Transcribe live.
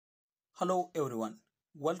Hello everyone,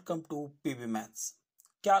 welcome to PB Maths.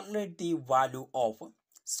 Calculate the value of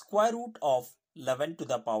square root of 11 to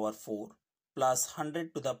the power 4 plus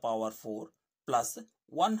 100 to the power 4 plus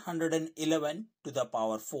 111 to the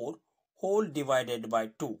power 4 whole divided by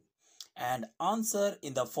 2 and answer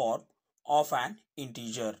in the form of an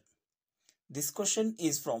integer. This question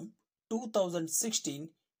is from 2016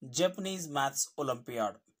 Japanese Maths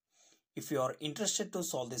Olympiad. If you are interested to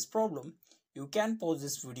solve this problem, you can pause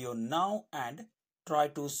this video now and try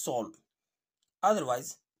to solve.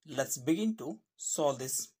 Otherwise, let's begin to solve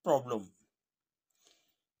this problem.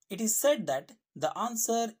 It is said that the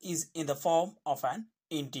answer is in the form of an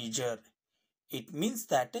integer. It means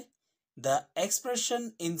that the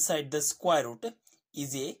expression inside the square root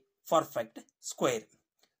is a perfect square.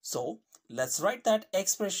 So, let's write that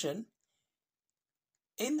expression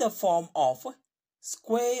in the form of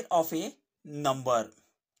square of a number.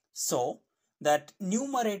 So, that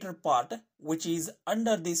numerator part which is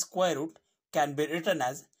under the square root can be written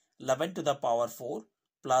as 11 to the power 4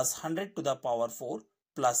 plus 100 to the power 4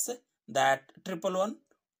 plus that 111.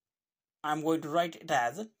 I am going to write it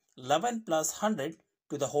as 11 plus 100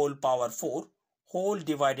 to the whole power 4 whole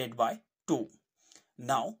divided by 2.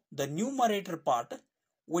 Now, the numerator part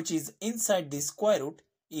which is inside the square root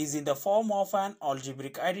is in the form of an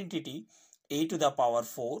algebraic identity a to the power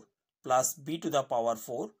 4 plus b to the power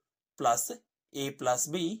 4 plus a plus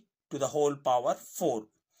b to the whole power 4.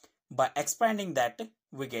 By expanding that,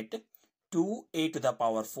 we get 2a to the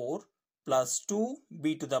power 4 plus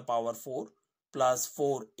 2b to the power 4 plus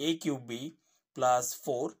 4a cube b plus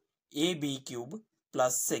 4ab cube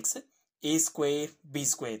plus 6a square b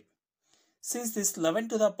square. Since this 11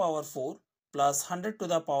 to the power 4 plus 100 to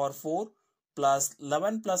the power 4 plus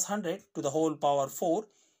 11 plus 100 to the whole power 4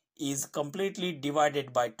 is completely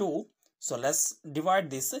divided by 2. So let's divide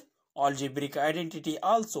this algebraic identity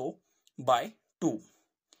also by 2.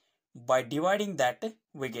 By dividing that,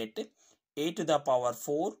 we get a to the power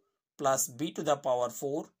 4 plus b to the power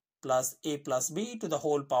 4 plus a plus b to the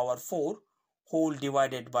whole power 4 whole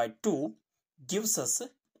divided by 2 gives us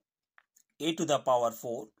a to the power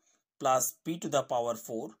 4 plus b to the power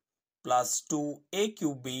 4 plus 2a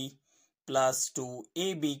cube b plus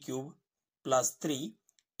 2ab cube plus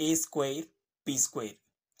 3a square b square.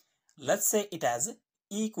 Let's say it as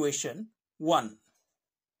equation 1.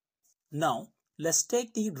 Now, let's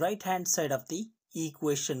take the right hand side of the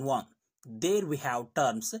equation 1. There we have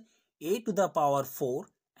terms a to the power 4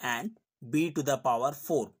 and b to the power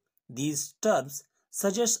 4. These terms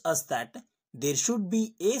suggest us that there should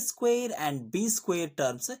be a square and b square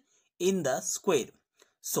terms in the square.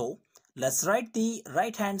 So, let's write the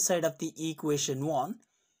right hand side of the equation 1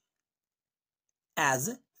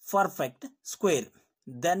 as perfect square.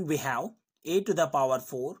 Then we have a to the power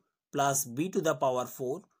 4 plus b to the power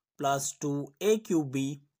 4 plus 2a cube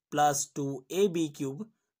b plus 2ab cube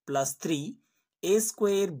plus 3a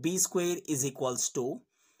square b square is equals to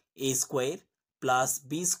a square plus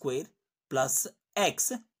b square plus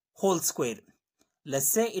x whole square. Let's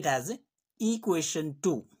say it as equation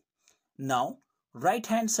 2. Now, right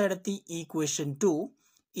hand side of the equation 2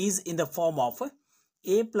 is in the form of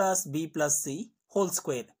a plus b plus c whole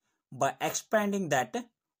square. By expanding that,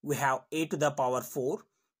 we have a to the power 4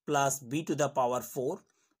 plus b to the power 4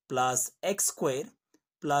 plus x square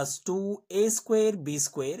plus 2a square b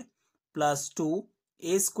square plus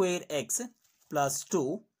 2a square x plus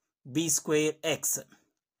 2b square x.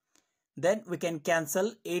 Then we can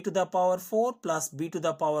cancel a to the power 4 plus b to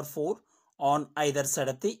the power 4 on either side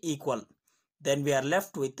of the equal. Then we are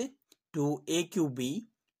left with 2a cube b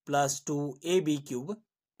plus 2ab cube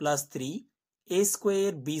plus 3a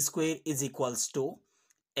square b square is equals to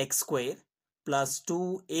x square plus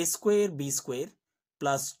 2a square b square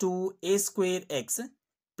plus 2a square x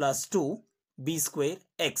plus 2b square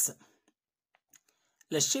x.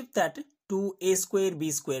 Let's shift that 2a square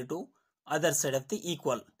b square to other side of the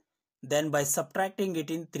equal. Then by subtracting it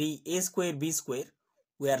in 3a square b square,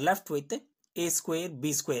 we are left with a square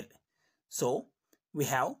b square. So, we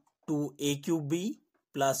have 2a cube b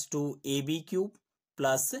plus 2ab cube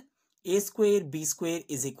plus a square b square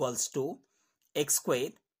is equals to x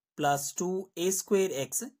square plus 2a square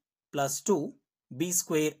x plus 2b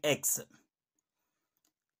square x.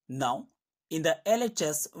 Now, in the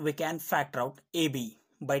LHS, we can factor out ab.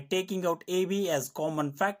 By taking out ab as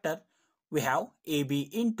common factor, we have ab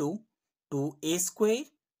into 2a square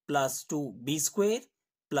plus 2b square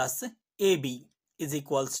plus ab is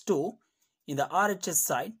equals to, in the RHS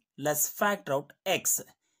side, let's factor out x.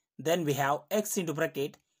 Then we have x into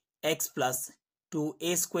bracket x plus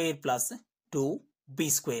 2a square plus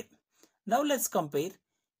 2b square. Now let's compare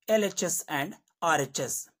LHS and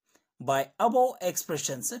RHS. By above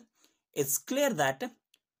expressions, it's clear that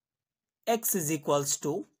x is equals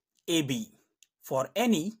to AB for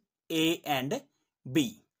any A and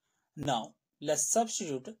B. Now let's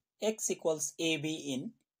substitute x equals AB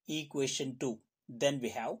in equation 2. Then we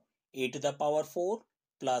have a to the power 4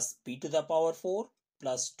 plus b to the power 4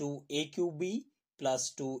 plus 2a cube b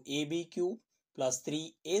plus 2ab cube plus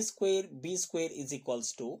 3a square b square is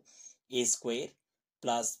equals to a square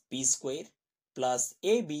plus b square plus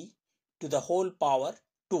ab to the whole power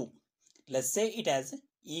 2. Let's say it as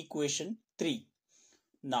equation 3.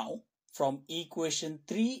 Now from equation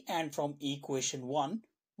 3 and from equation 1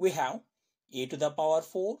 we have a to the power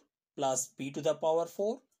 4 plus b to the power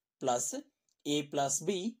 4 plus a plus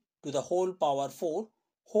b to the whole power 4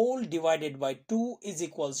 whole divided by 2 is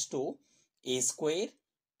equals to a square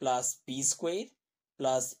plus b square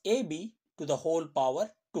plus ab to the whole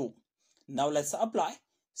power 2. Now let's apply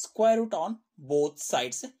square root on both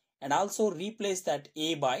sides and also replace that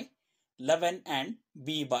a by 11 and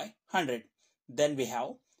b by 100. Then we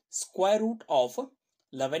have square root of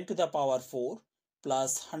 11 to the power 4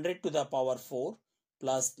 plus 100 to the power 4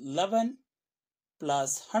 plus 11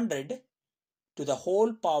 plus 100 to the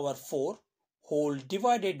whole power 4 whole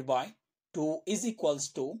divided by 2 is equals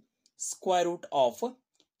to square root of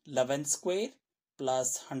 11 square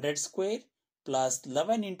plus 100 square plus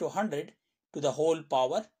 11 into 100 to the whole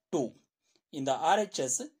power 2. In the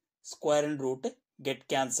RHS, square and root get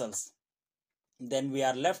cancels. Then we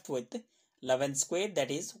are left with 11 square, that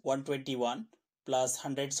is 121, plus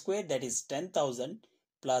 100 square, that is 10,000,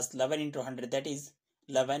 plus 11 into 100, that is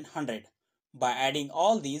 1100. By adding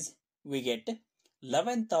all these we get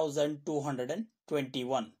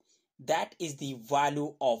 11,221. That is the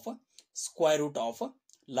value of square root of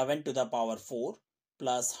 11 to the power 4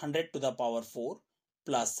 plus 100 to the power 4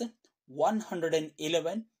 plus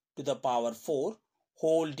 111 to the power 4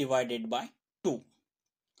 whole divided by 2.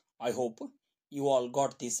 I hope you all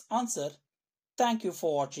got this answer. Thank you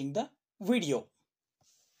for watching the video.